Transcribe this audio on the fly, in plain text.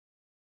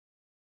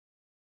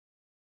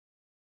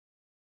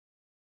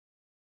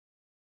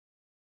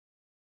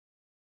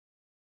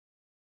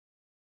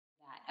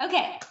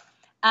Okay.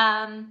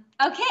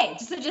 Okay.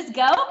 So just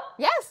go?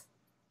 Yes.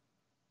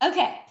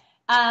 Okay.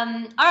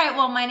 All right.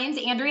 Well, my name's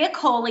Andrea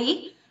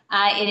Coli.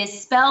 It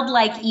is spelled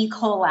like E.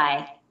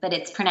 coli, but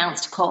it's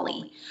pronounced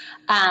Coli.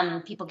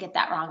 People get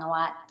that wrong a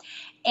lot.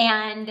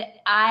 And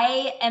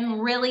I am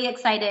really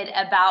excited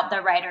about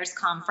the Writers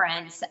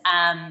Conference.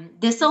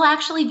 This will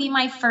actually be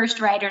my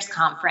first Writers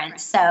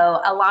Conference.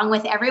 So along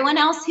with everyone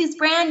else who's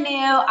brand new,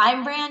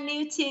 I'm brand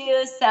new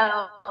too.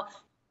 So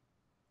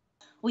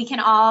we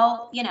can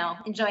all,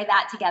 enjoy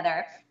that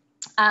together.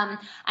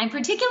 I'm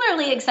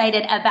particularly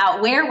excited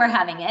about where we're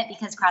having it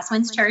because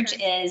Crosswinds Church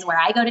is where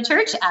I go to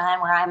church,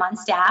 where I'm on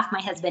staff.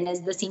 My husband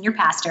is the senior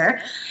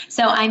pastor.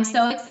 So I'm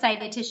so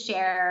excited to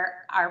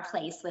share our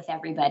place with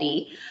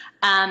everybody.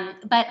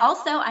 But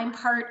also I'm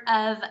part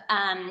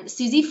of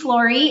Susie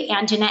Flory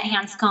and Jeanette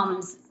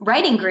Hanscom's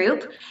writing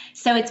group.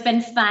 So it's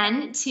been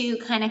fun to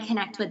kind of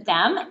connect with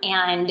them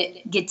and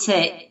get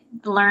to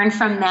learn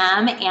from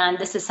them. And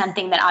this is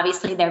something that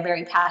obviously they're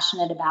very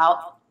passionate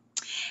about.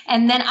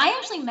 And then I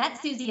actually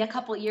met Susie a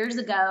couple years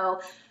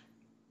ago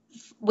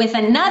with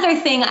another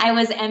thing I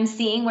was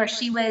emceeing where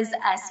she was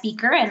a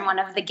speaker and one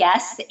of the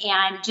guests,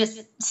 and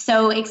just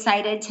so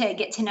excited to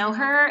get to know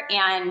her,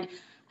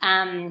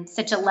 and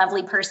such a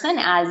lovely person,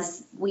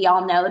 as we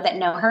all know that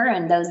know her,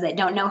 and those that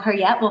don't know her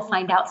yet will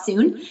find out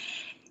soon.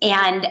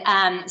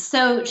 And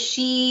so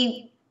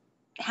she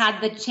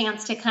had the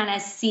chance to kind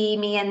of see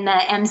me in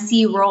the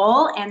MC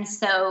role, and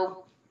so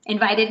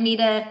invited me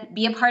to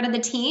be a part of the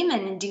team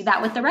and do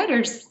that with the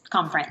Writers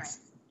Conference.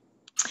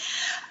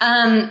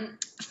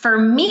 For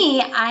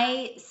me,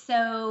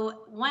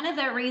 so one of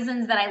the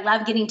reasons that I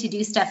love getting to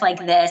do stuff like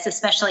this,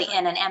 especially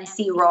in an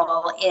MC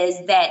role,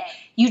 is that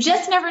you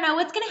just never know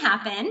what's going to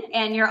happen,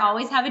 and you're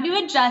always having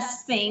to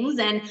adjust things,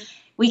 and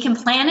we can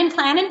plan and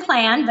plan and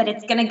plan, but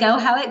it's going to go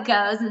how it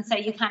goes, and so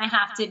you kind of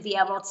have to be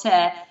able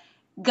to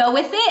go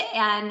with it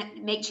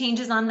and make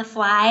changes on the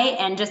fly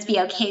and just be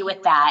okay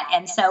with that.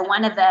 And so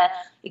one of the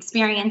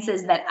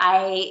experiences that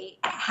I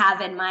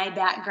have in my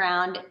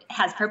background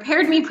has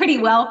prepared me pretty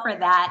well for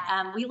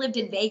that. We lived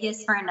in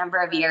Vegas for a number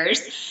of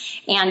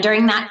years, and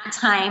during that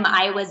time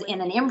I was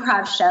in an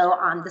improv show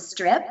on the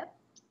Strip,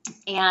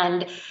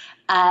 and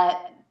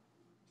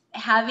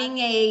having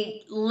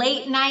a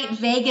late night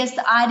Vegas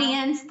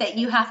audience that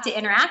you have to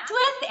interact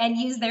with and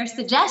use their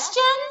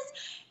suggestions,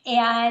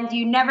 and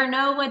you never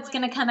know what's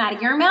going to come out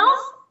of your mouth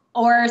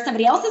or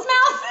somebody else's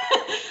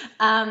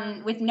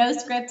mouth with no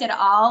script at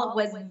all,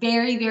 was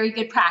very, very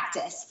good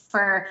practice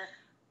for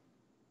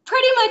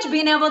pretty much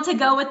being able to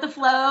go with the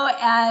flow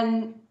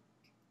and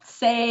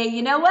say,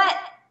 you know what,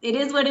 it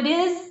is what it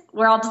is.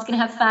 We're all just going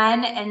to have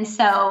fun. And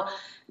so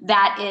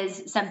that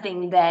is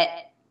something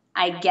that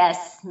I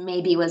guess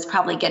maybe was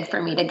probably good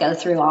for me to go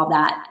through all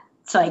that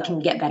so I can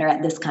get better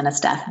at this kind of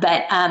stuff.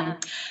 But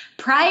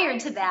prior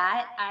to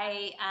that,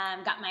 I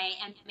got my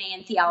MA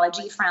in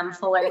theology from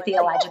Fuller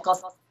Theological,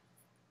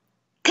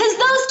 because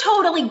those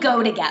totally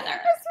go together.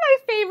 That's my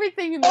favorite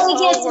thing in the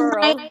whole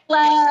world.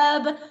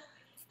 Nightclub,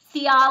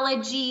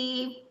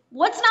 theology.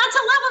 What's not to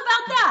love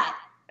about that?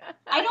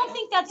 I don't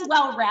think that's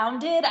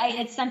well-rounded.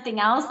 It's something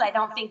else. I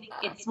don't think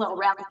it's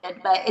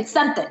well-rounded, but it's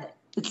something.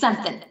 It's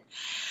something.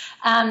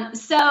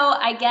 So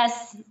I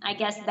guess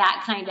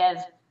that kind of,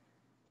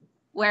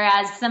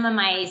 whereas some of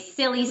my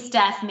silly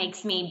stuff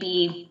makes me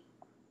be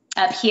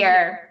up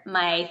here,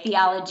 my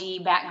theology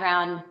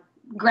background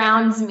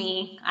grounds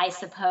me, I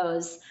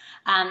suppose.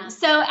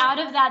 So out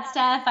of that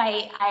stuff,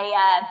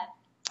 I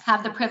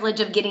have the privilege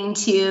of getting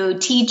to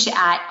teach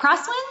at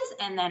Crosswinds,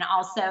 and then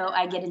also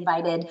I get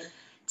invited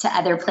to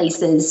other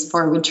places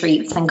for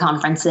retreats and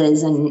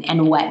conferences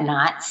and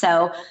whatnot.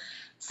 So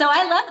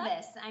I love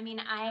this. I mean,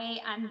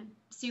 I'm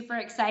super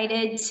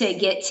excited to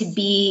get to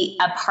be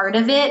a part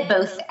of it,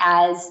 both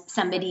as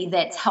somebody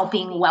that's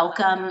helping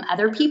welcome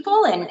other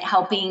people and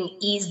helping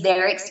ease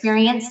their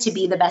experience to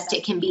be the best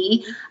it can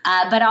be,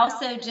 but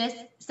also just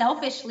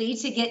selfishly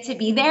to get to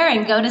be there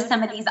and go to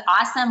some of these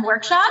awesome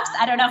workshops.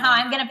 I don't know how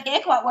I'm going to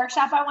pick what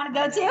workshop I want to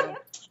go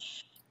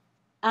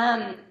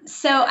to.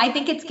 So I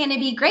think it's going to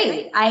be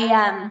great.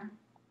 I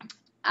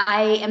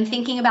am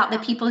thinking about the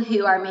people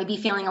who are maybe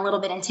feeling a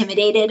little bit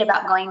intimidated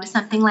about going to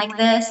something like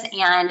this,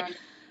 and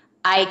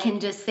I can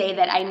just say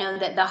that I know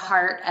that the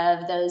heart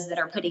of those that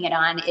are putting it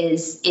on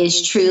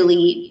is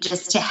truly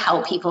just to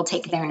help people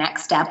take their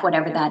next step,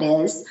 whatever that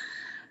is.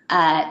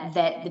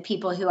 That the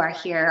people who are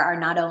here are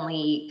not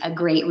only a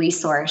great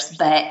resource,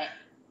 but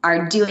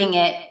are doing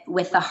it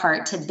with the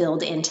heart to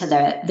build into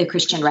the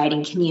Christian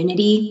writing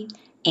community,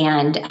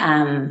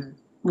 and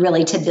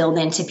really to build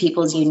into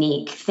people's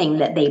unique thing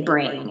that they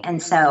bring.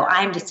 And so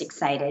I'm just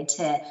excited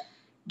to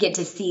get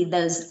to see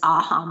those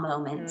aha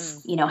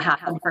moments,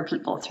 happen for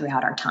people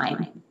throughout our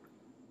time.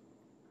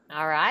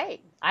 All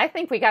right. I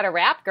think we got a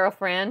wrap,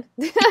 girlfriend.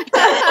 You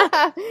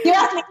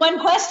asked me one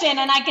question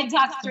and I can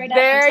talk straight up.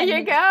 There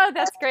you go.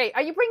 That's great.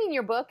 Are you bringing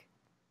your book?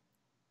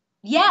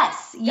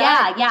 Yes.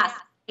 Yeah.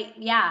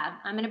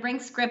 I'm going to bring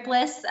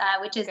Scriptless,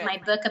 which is my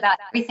book about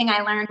everything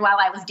I learned while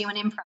I was doing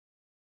improv.